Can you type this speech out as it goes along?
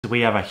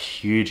We have a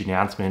huge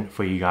announcement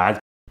for you guys.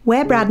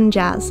 We're Brad and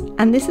Jazz,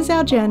 and this is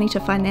our journey to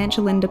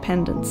financial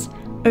independence.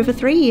 Over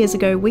 3 years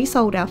ago, we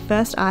sold our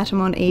first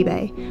item on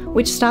eBay,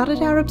 which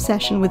started our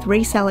obsession with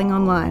reselling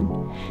online.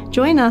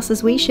 Join us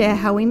as we share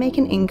how we make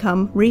an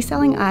income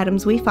reselling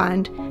items we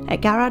find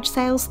at garage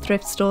sales,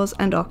 thrift stores,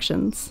 and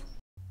auctions.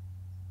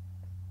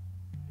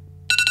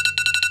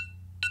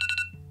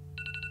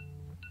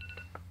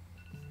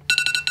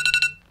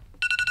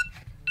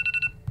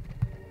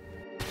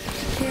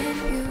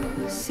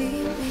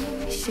 See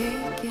me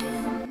shaking,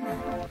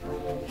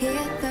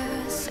 hear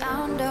the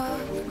sound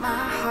of my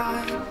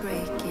heart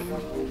breaking,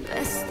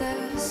 bless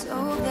the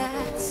soul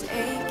that's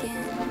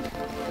aching,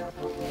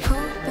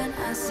 hoping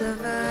I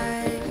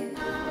survive.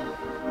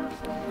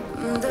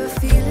 The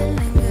feeling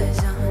lingers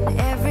on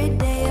every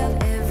day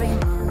of every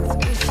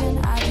month, wishing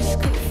I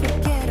just could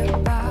forget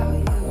about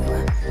you.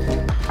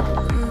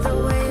 The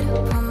weight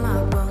upon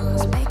my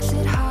bones makes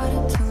it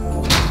harder to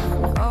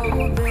move on,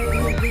 oh baby.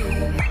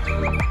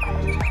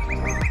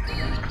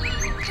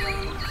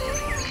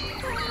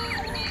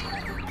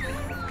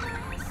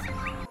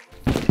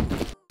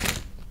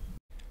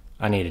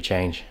 I need a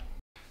change.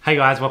 Hey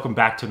guys, welcome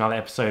back to another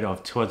episode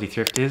of Two Aussie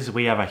Thrifters.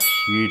 We have a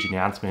huge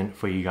announcement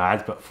for you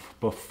guys, but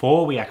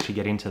before we actually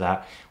get into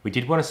that, we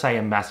did want to say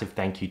a massive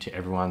thank you to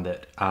everyone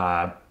that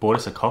bought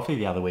us a coffee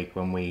the other week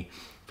when we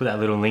put that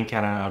little link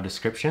out in our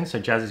description. So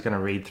Jazz is going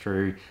to read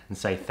through and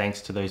say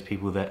thanks to those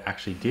people that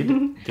actually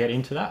did get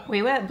into that.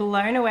 We were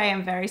blown away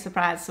and very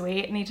surprised. So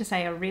we need to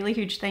say a really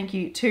huge thank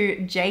you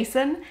to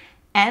Jason,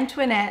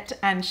 Antoinette,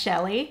 and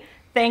Shelley.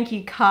 Thank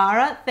you,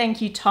 Cara.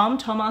 Thank you, Tom.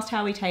 Tom asked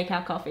how we take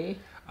our coffee.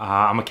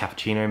 I'm a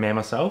cappuccino man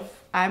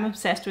myself. I'm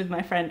obsessed with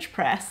my French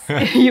press.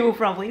 You will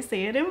probably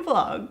see it in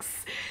vlogs.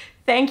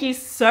 Thank you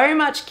so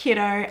much,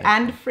 Kiddo,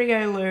 and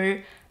Frigo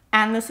Lou,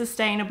 and The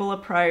Sustainable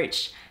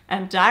Approach,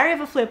 and Diary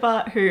of a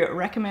Flipper, who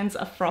recommends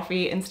a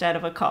frothy instead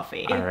of a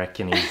coffee. I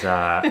reckon he's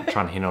trying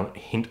to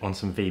hint on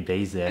some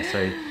VBs there.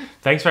 So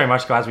thanks very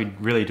much, guys. We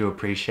really do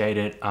appreciate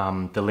it.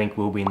 The link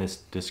will be in this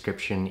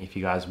description if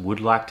you guys would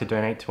like to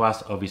donate to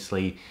us.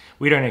 Obviously,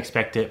 we don't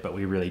expect it, but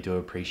we really do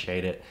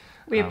appreciate it.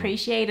 We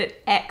appreciate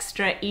it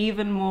extra,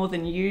 even more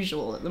than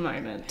usual at the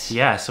moment.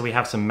 Yeah, so we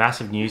have some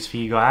massive news for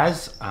you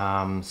guys.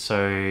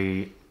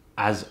 So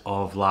as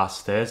of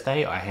last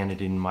Thursday, I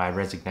handed in my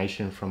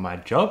resignation from my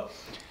job.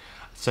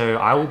 So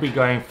I will be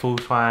going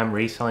full-time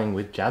reselling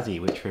with Jazzy,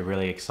 which we're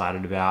really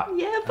excited about.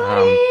 Yeah,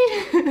 buddy!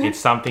 It's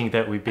something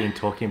that we've been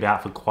talking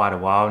about for quite a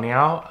while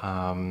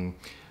now.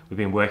 We've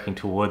been working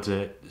towards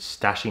it,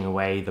 stashing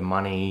away the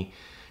money,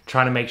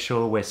 trying to make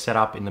sure we're set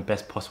up in the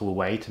best possible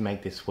way to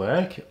make this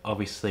work.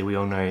 Obviously, we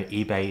all know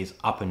eBay is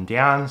up and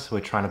down, so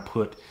we're trying to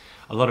put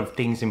a lot of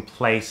things in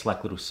place,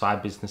 like little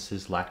side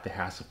businesses like the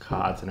House of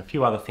Cards and a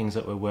few other things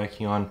that we're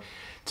working on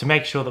to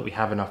make sure that we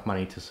have enough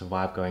money to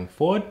survive going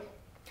forward.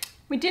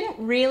 We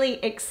didn't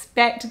really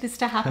expect this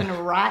to happen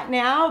right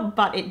now,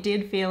 but it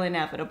did feel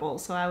inevitable.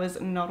 So I was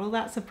not all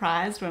that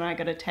surprised when I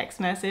got a text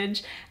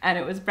message and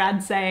it was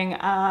Brad saying,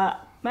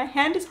 my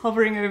hand is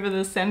hovering over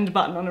the send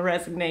button on a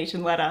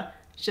resignation letter.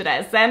 Should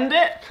I send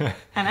it?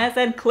 And I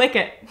said, click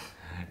it.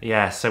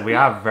 Yeah, so we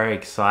are very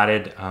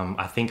excited.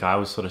 I think I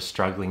was sort of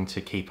struggling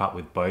to keep up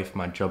with both.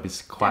 My job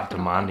is quite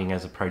demanding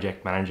as a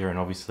project manager, and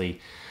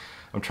obviously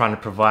I'm trying to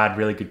provide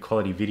really good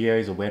quality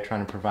videos, or we're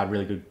trying to provide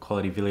really good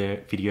quality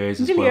videos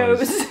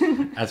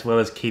as well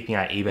as keeping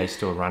our eBay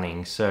store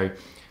running. So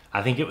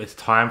I think it was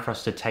time for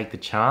us to take the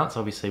chance.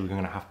 Obviously, we're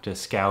going to have to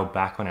scale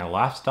back on our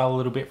lifestyle a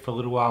little bit for a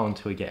little while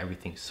until we get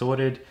everything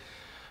sorted.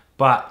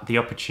 But the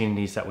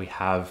opportunities that we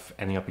have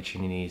and the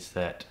opportunities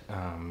that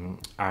are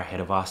ahead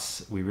of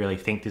us, we really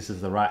think this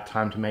is the right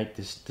time to make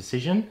this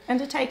decision. And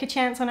to take a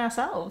chance on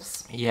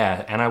ourselves.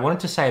 Yeah, and I wanted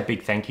to say a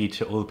big thank you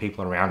to all the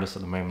people around us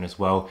at the moment as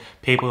well.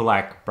 People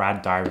like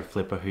Brad, Diary of a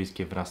Flipper, who's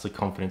given us the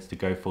confidence to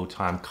go full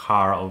time.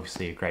 Cara,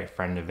 obviously a great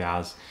friend of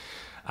ours.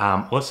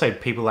 Also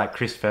people like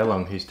Chris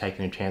Furlong, who's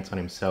taken a chance on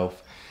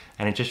himself.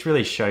 And it just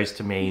really shows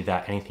to me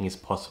that anything is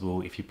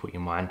possible if you put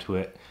your mind to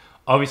it.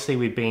 Obviously,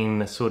 we've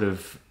been sort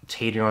of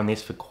teetering on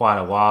this for quite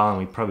a while, and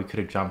we probably could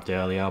have jumped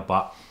earlier,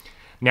 but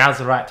now's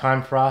the right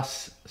time for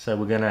us. So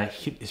we're gonna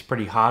hit this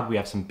pretty hard. We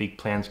have some big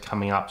plans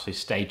coming up, so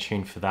stay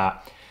tuned for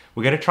that.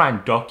 We're gonna try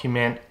and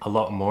document a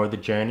lot more of the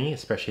journey,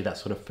 especially that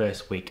sort of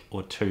first week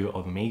or two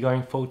of me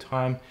going full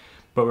time,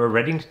 but we're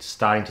already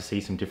starting to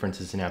see some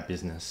differences in our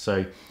business.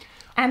 So,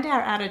 and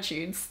our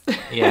attitudes.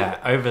 Yeah,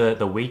 over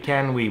the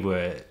weekend we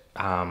were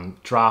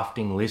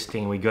drafting,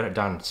 listing. We got it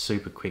done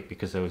super quick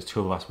because there was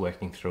two of us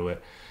working through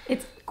it.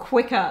 It's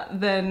quicker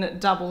than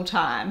double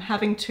time.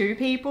 Having 2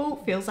 people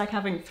feels like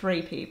having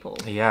 3 people.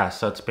 Yeah,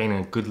 so it's been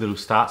a good little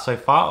start so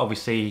far.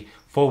 Obviously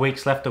 4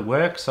 weeks left of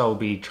work, so I'll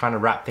be trying to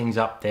wrap things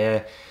up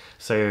there.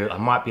 So I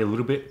might be a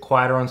little bit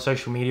quieter on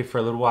social media for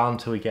a little while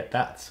until we get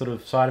that sort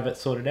of side of it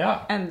sorted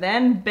out. And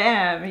then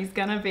bam, he's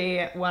gonna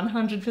be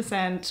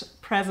 100%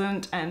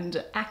 present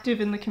and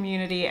active in the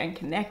community and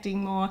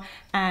connecting more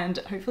and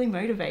hopefully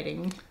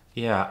motivating.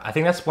 Yeah, I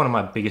think that's one of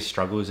my biggest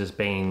struggles, is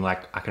being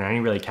like, I can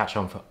only really catch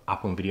up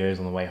on videos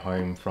on the way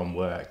home from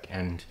work,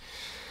 and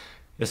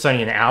there's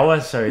only an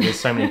hour, so there's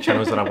so many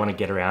channels that I want to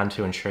get around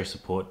to and show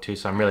support to.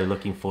 So I'm really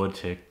looking forward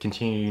to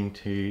continuing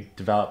to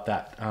develop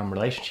that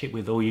relationship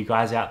with all you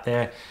guys out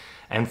there.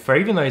 And for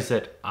even those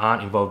that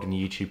aren't involved in the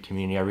YouTube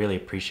community, I really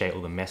appreciate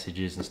all the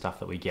messages and stuff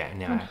that we get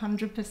in our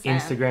 100%.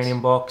 Instagram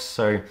inbox.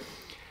 So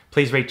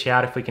please reach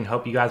out if we can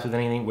help you guys with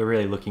anything. We're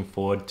really looking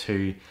forward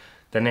to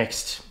the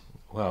next,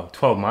 well,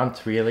 12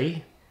 months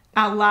really.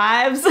 Our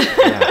lives.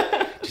 Yeah.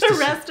 The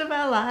rest of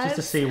our lives. Just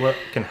to see what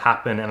can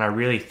happen. And I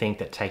really think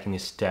that taking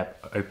this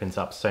step opens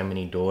up so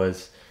many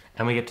doors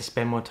and we get to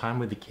spend more time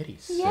with the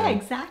kitties. Yeah,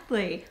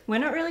 exactly. We're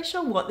not really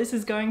sure what this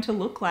is going to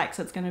look like,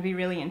 so it's going to be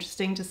really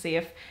interesting to see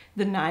if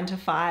the 9 to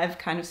 5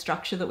 kind of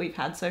structure that we've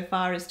had so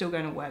far is still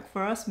going to work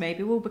for us.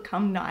 Maybe we'll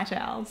become night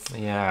owls.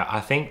 Yeah, I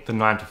think the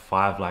 9 to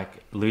 5,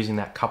 like losing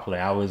that couple of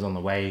hours on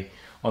the way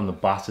on the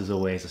bus is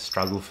always a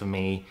struggle for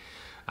me.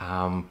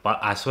 But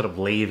I sort of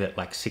leave at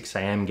like 6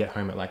 a.m, get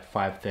home at like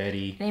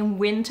 5:30. In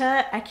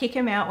winter, I kick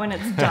him out when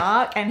it's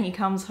dark and he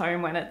comes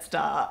home when it's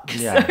dark.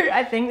 Yeah. So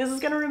I think this is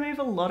going to remove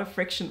a lot of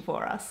friction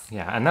for us.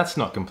 Yeah, and that's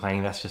not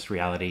complaining, that's just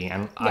reality.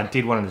 And I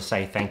did want to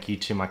say thank you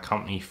to my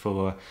company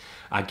for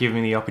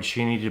giving me the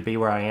opportunity to be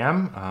where I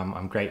am.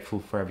 I'm grateful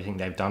for everything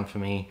they've done for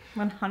me.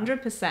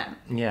 100%.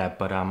 Yeah,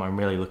 but I'm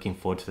really looking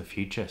forward to the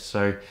future.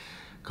 So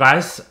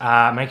guys,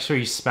 make sure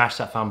you smash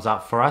that thumbs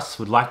up for us.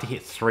 We'd like to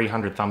hit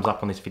 300 thumbs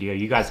up on this video.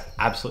 You guys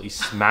absolutely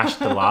smashed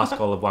the last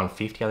goal of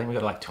 150. I think we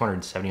got like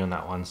 270 on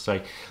that one.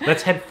 So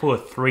let's head for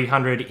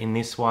 300 in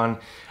this one.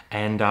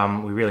 And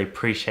we really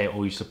appreciate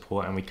all your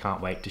support and we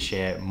can't wait to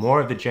share more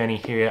of the journey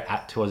here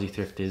at Two Aussie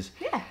Thrifters.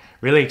 Yeah.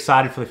 Really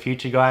excited for the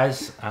future,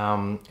 guys.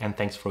 And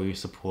thanks for all your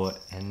support.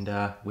 And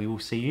we will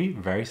see you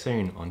very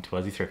soon on Two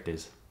Aussie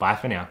Thrifters. Bye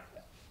for now.